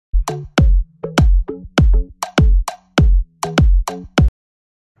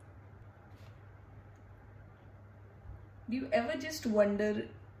just wonder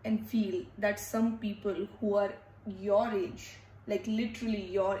and feel that some people who are your age, like literally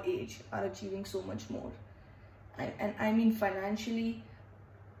your age, are achieving so much more. And I mean financially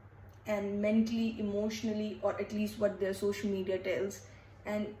and mentally, emotionally, or at least what their social media tells.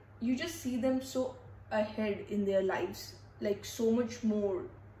 And you just see them so ahead in their lives, like so much more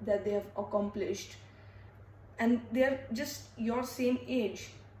that they have accomplished, and they're just your same age.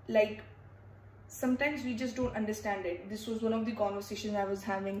 Like sometimes we just don't understand it. This was one of the conversations I was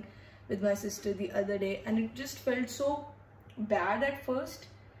having with my sister the other day, and it just felt so bad at first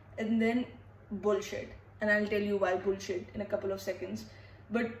and then bullshit. And I'll tell you why bullshit in a couple of seconds.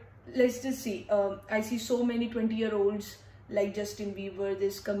 But let's just see. I see so many 20-year-olds like Justin Bieber,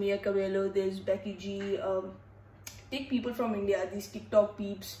 there's Camilla Cabello, there's Becky G. Take people from India, these TikTok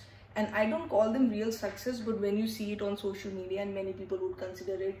peeps, and I don't call them real success, but when you see it on social media, and many people would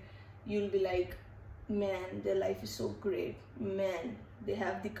consider it, you'll be like, man, their life is so great. Man, they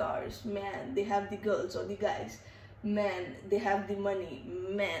have the cars. Man, they have the girls or the guys. Man, they have the money.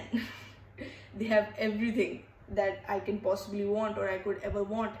 Man, they have everything that I can possibly want or I could ever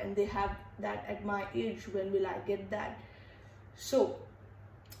want, and they have that at my age. When will I get that? So,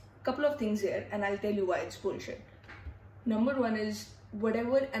 couple of things here, and I'll tell you why it's bullshit. Number one is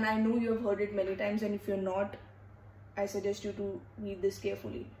whatever, and I know you have heard it many times, and if you're not, I suggest you to read this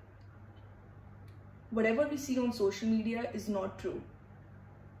carefully. Whatever we see on social media is not true.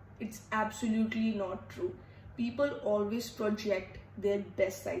 It's absolutely not true. People always project their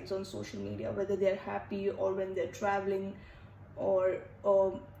best sides on social media, whether they're happy or when they're traveling, or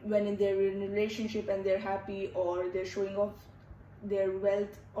when they're in a relationship and they're happy, or they're showing off their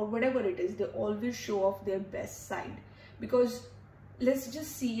wealth, or whatever it is. They always show off their best side, because let's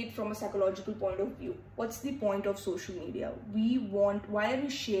just see it from a psychological point of view. What's the point of social media? Why are we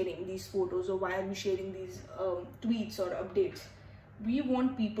sharing these photos, or why are we sharing these tweets or updates? We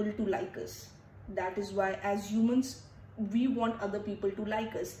want people to like us. That is why, as humans, we want other people to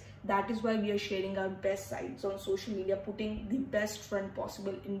like us. That is why we are sharing our best sides on social media, putting the best front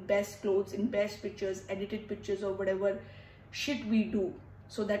possible, in best clothes, in best pictures, edited pictures, or whatever shit we do,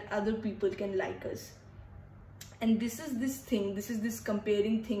 so that other people can like us. And this is this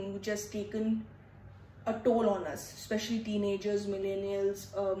comparing thing which has taken a toll on us, especially teenagers, millennials.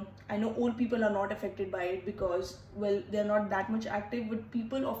 I know old people are not affected by it because, well, they're not that much active, but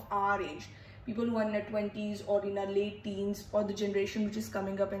people of our age, people who are in their 20s or in our late teens, or the generation which is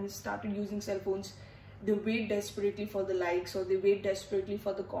coming up and started using cell phones, they wait desperately for the likes, or they wait desperately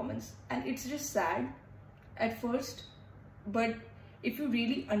for the comments. And it's just sad at first, but if you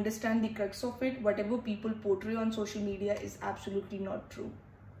really understand the crux of it, whatever people portray on social media is absolutely not true,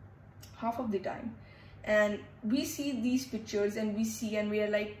 half of the time. And we see these pictures and we are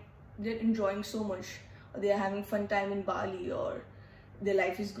like, they're enjoying so much, or they're having fun time in Bali, or their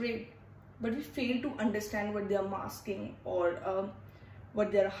life is great. But we fail to understand what they're masking, or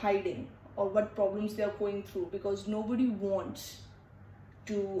what they're hiding, or what problems they're going through, because nobody wants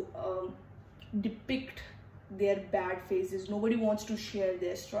to depict their bad phases. Nobody wants to share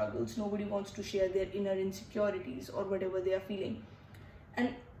their struggles. Nobody wants to share their inner insecurities or whatever they are feeling.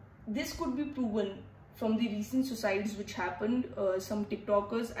 And this could be proven from the recent suicides which happened. Some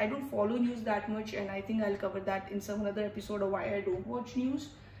TikTokers, I don't follow news that much, and I think I'll cover that in some other episode of why I don't watch news.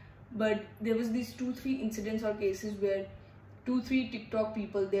 But there was these 2-3 incidents or cases where 2-3 TikTok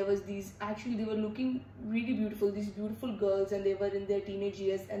people, there was these, actually they were looking really beautiful, these beautiful girls, and they were in their teenage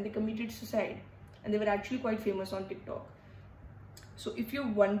years, and they committed suicide. And they were actually quite famous on TikTok. So if you're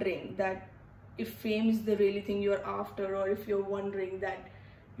wondering that if fame is the really thing you're after, or if you're wondering that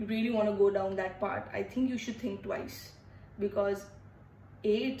you really want to go down that path, I think you should think twice, because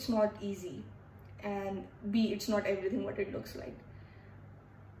A, it's not easy, and B, it's not everything what it looks like.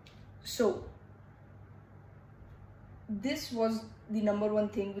 So this was the number one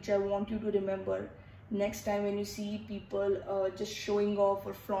thing which I want you to remember next time when you see people just showing off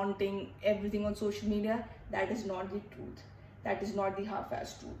or flaunting everything on social media. That is not the truth. That is not the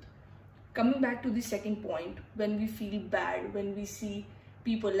half-assed truth. Coming back to the second point, when we feel bad, when we see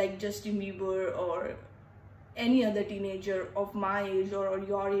people like Justin Bieber or any other teenager of my age or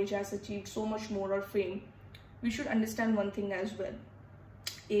your age has achieved so much more or fame, we should understand one thing as well.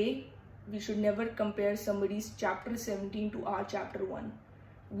 A, we should never compare somebody's chapter 17 to our chapter 1.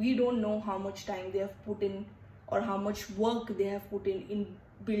 We don't know how much time they have put in, or how much work they have put in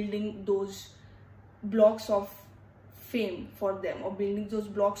building those blocks of fame for them, or building those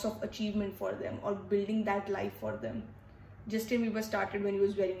blocks of achievement for them, or building that life for them. Justin Bieber started when he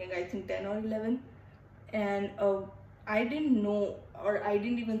was very young, I think 10 or 11. And I didn't know, or I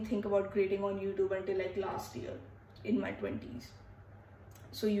didn't even think about creating on YouTube until like last year in my 20s.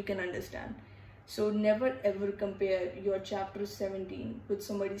 so you can understand. So never ever compare your chapter 17 with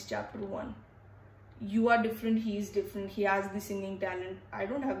somebody's chapter 1. You are different, he is different, he has the singing talent. I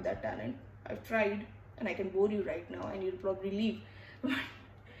don't have that talent. I've tried and I can bore you right now and you'll probably leave.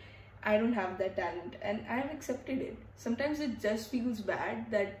 I don't have that talent and I've accepted it. Sometimes it just feels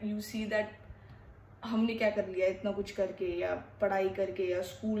bad that you see that हमने क्या कर लिया इतना कुछ करके, या पढ़ाई करके, या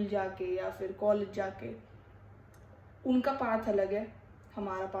स्कूल जाके, या फिर कॉलेज जाके. उनका पाथ अलग है,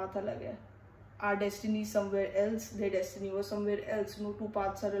 हमारा पाथ अलग है. Our destiny is somewhere else, their destiny was somewhere else. No two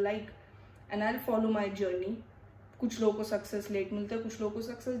paths are alike and I'll follow my journey. कुछ लोगों को सक्सेस लेट मिलता है, कुछ लोगों को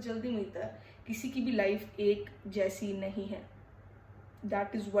सक्सेस जल्दी मिलता है. किसी की भी लाइफ एक जैसी नहीं है.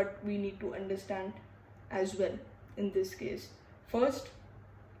 That is what we need to understand as well in this case. First,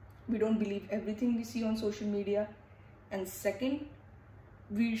 we don't believe everything we see on social media, and second,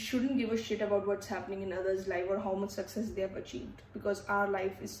 we shouldn't give a shit about what's happening in others' life or how much success they have achieved, because our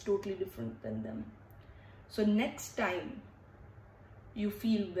life is totally different than them. So next time you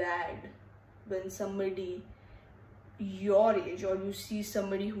feel bad when somebody your age, or you see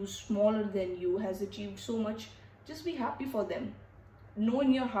somebody who's smaller than you has achieved so much, just be happy for them. Know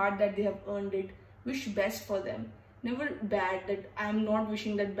in your heart that they have earned it. Wish best for them. Never bad, that I'm not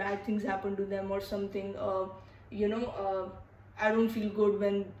wishing that bad things happen to them or something. I don't feel good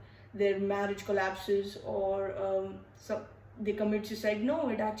when their marriage collapses or they commit suicide. No,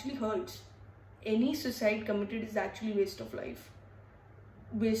 it actually hurts. Any suicide committed is actually waste of life,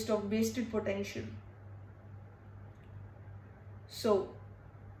 wasted potential. So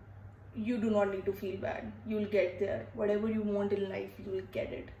you do not need to feel bad. You will get there. Whatever you want in life, you will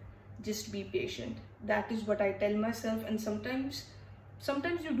get it. Just be patient. That is what I tell myself. And sometimes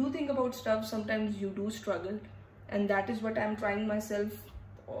you do think about stuff, sometimes you do struggle, and that is what I'm trying myself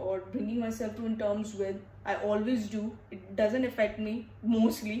or bringing myself to in terms with. I always do. It doesn't affect me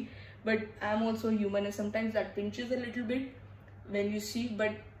mostly, but I'm also human, and sometimes that pinches a little bit when you see.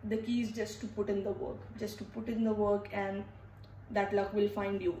 But the key is just to put in the work, and that luck will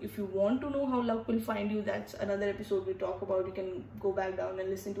find you. If you want to know how luck will find you, that's another episode we talk about. You can go back down and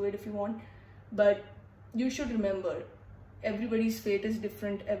listen to it if you want. But you should remember, everybody's fate is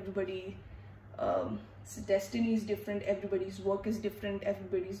different, everybody's destiny is different, everybody's work is different,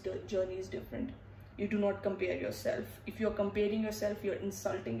 everybody's journey is different. You do not compare yourself. If you're comparing yourself, you're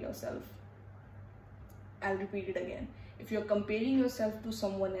insulting yourself. I'll repeat it again. If you're comparing yourself to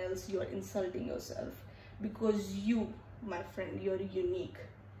someone else, you're insulting yourself, because you, my friend, you're unique.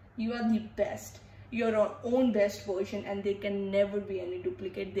 You are the best. You're your own best version, and there can never be any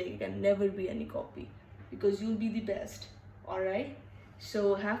duplicate. There can never be any copy, because you'll be the best. All right?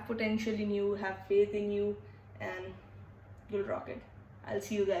 So have potential in you, have faith in you, and you'll rock it. I'll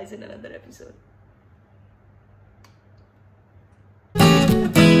see you guys in another episode.